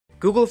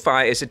Google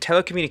Fi is a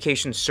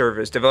telecommunications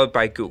service developed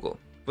by Google.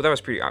 Well, that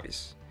was pretty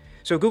obvious.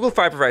 So Google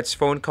Fi provides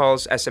phone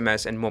calls,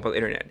 SMS, and mobile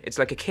internet. It's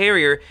like a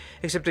carrier,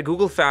 except that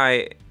Google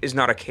Fi is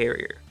not a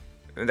carrier.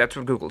 And that's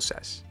what Google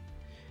says.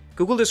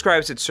 Google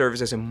describes its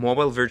service as a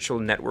mobile virtual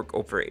network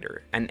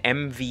operator, an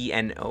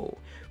MVNO,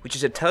 which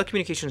is a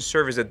telecommunications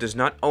service that does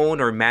not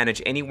own or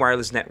manage any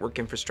wireless network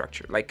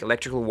infrastructure, like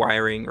electrical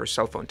wiring or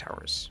cell phone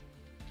towers.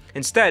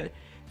 Instead,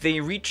 they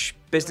reach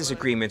business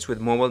agreements with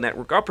mobile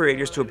network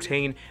operators to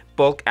obtain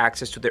bulk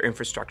access to their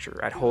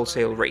infrastructure at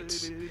wholesale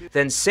rates,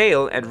 then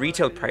sell at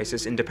retail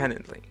prices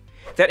independently.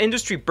 That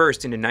industry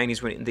burst in the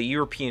 90s when the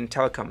European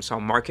telecom saw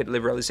market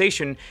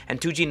liberalization and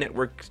 2G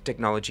network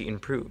technology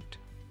improved.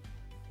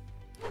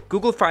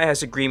 Google Fi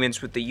has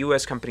agreements with the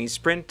US companies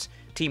Sprint,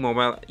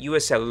 T-Mobile,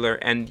 US Cellular,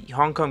 and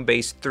Hong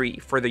Kong-based 3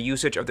 for the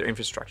usage of their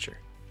infrastructure.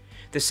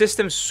 The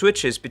system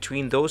switches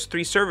between those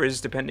 3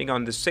 servers depending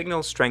on the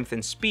signal strength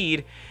and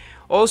speed.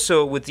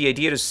 Also, with the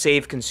idea to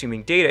save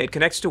consuming data, it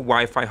connects to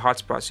Wi-Fi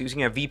hotspots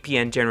using a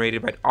VPN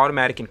generated by an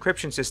automatic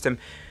encryption system,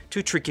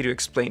 too tricky to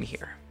explain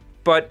here.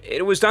 But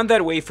it was done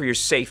that way for your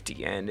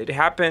safety, and it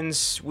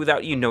happens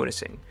without you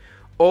noticing.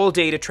 All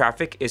data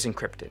traffic is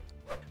encrypted.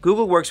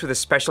 Google works with a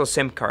special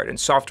SIM card and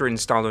software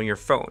installed on your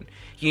phone.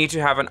 You need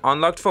to have an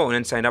unlocked phone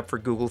and sign up for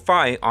Google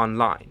Fi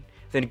online.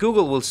 Then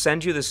Google will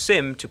send you the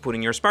SIM to put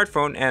in your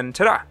smartphone, and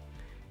ta-da!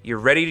 You're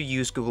ready to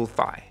use Google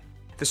Fi.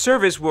 The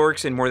service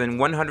works in more than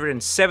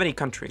 170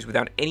 countries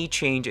without any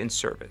change in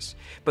service,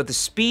 but the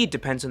speed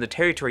depends on the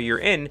territory you're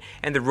in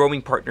and the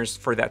roaming partners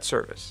for that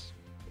service.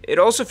 It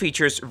also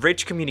features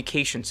rich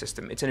communication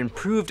system. It's an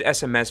improved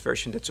SMS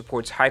version that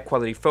supports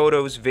high-quality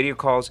photos, video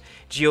calls,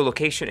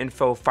 geolocation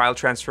info, file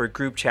transfer,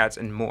 group chats,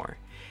 and more.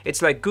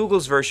 It's like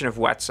Google's version of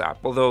WhatsApp,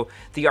 although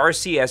the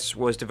RCS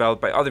was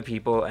developed by other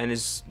people and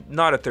is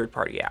not a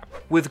third-party app.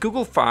 With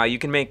Google Fi, you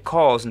can make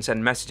calls and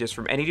send messages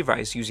from any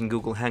device using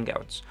Google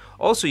Hangouts.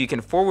 Also, you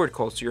can forward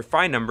calls to your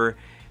Fi number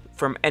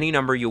from any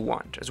number you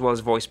want, as well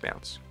as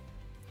voicemails.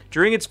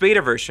 During its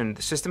beta version,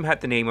 the system had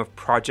the name of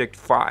Project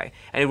Fi,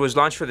 and it was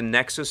launched for the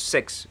Nexus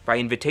 6 by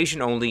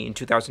invitation only in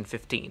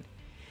 2015.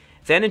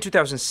 Then in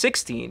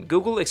 2016,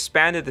 Google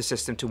expanded the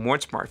system to more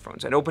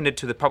smartphones and opened it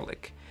to the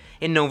public.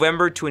 In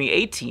November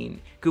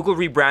 2018, Google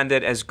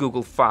rebranded as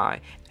Google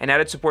Fi and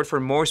added support for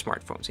more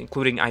smartphones,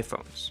 including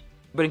iPhones.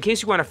 But in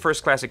case you want a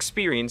first-class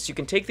experience, you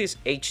can take these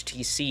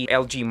HTC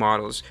LG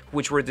models,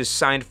 which were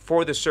designed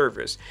for the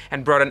service,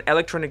 and brought an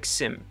electronic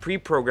SIM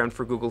pre-programmed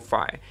for Google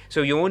Fi,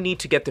 so you won't need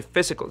to get the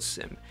physical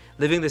SIM,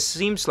 leaving the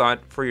SIM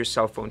slot for your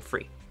cell phone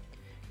free.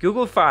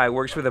 Google Fi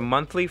works with a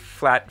monthly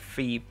flat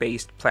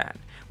fee-based plan,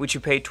 which you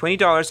pay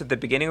 $20 at the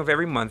beginning of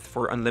every month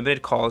for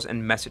unlimited calls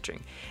and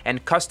messaging,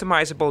 and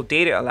customizable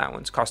data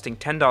allowance costing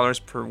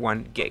 $10 per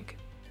 1 gig.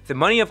 The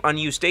money of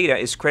unused data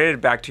is credited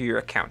back to your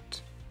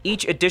account.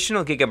 Each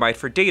additional gigabyte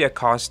for data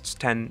costs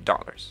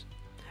 $10.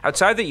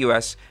 Outside the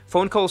US,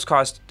 phone calls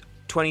cost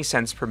 20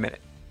 cents per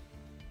minute.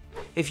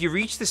 If you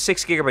reach the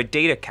 6 GB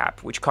data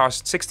cap, which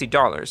costs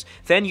 $60,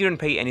 then you don't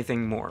pay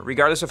anything more,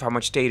 regardless of how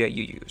much data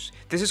you use.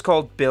 This is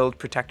called build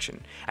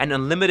protection, an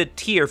unlimited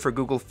tier for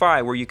Google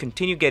Fi where you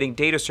continue getting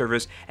data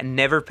service and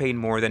never pay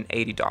more than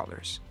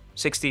 $80.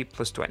 60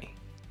 plus 20.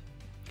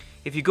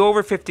 If you go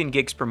over 15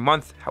 gigs per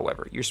month,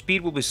 however, your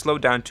speed will be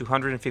slowed down to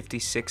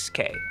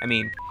 156K. I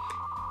mean,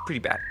 pretty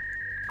bad.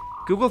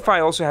 Google Fi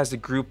also has the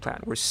group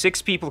plan, where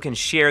 6 people can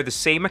share the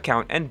same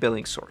account and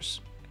billing source.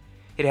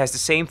 It has the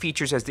same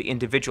features as the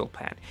individual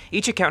plan.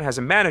 Each account has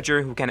a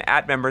manager who can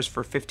add members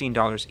for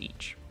 $15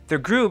 each. The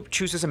group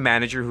chooses a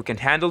manager who can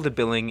handle the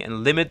billing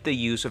and limit the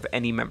use of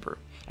any member,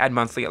 add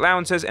monthly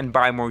allowances, and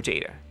buy more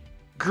data.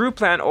 Group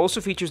plan also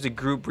features the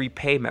group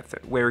repay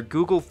method, where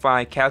Google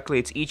Fi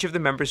calculates each of the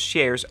members'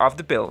 shares of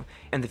the bill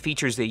and the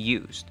features they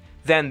used.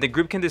 Then the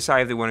group can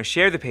decide if they want to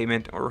share the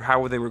payment or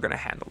how they were going to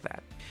handle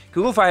that.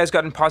 Google Fi has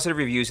gotten positive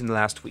reviews in the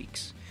last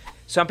weeks.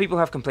 Some people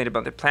have complained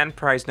about the plan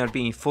price not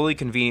being fully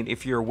convenient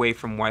if you're away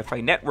from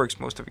Wi-Fi networks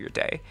most of your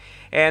day,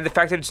 and the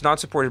fact that it's not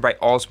supported by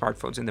all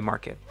smartphones in the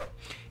market.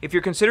 If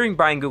you're considering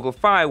buying Google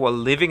Fi while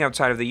living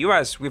outside of the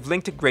US, we've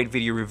linked a great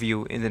video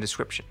review in the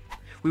description.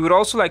 We would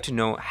also like to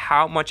know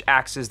how much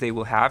access they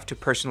will have to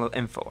personal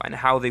info and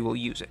how they will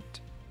use it.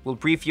 We'll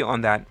brief you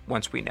on that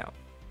once we know.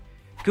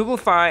 Google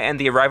Fi and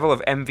the arrival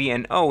of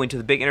MVNO into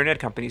the big internet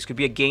companies could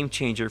be a game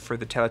changer for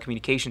the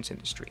telecommunications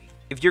industry.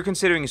 If you're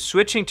considering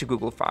switching to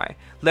Google Fi,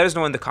 let us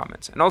know in the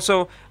comments. And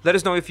also, let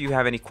us know if you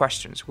have any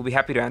questions. We'll be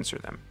happy to answer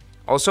them.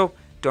 Also,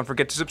 don't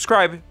forget to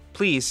subscribe,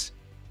 please.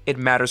 It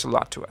matters a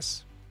lot to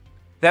us.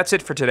 That's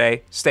it for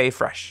today. Stay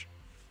fresh.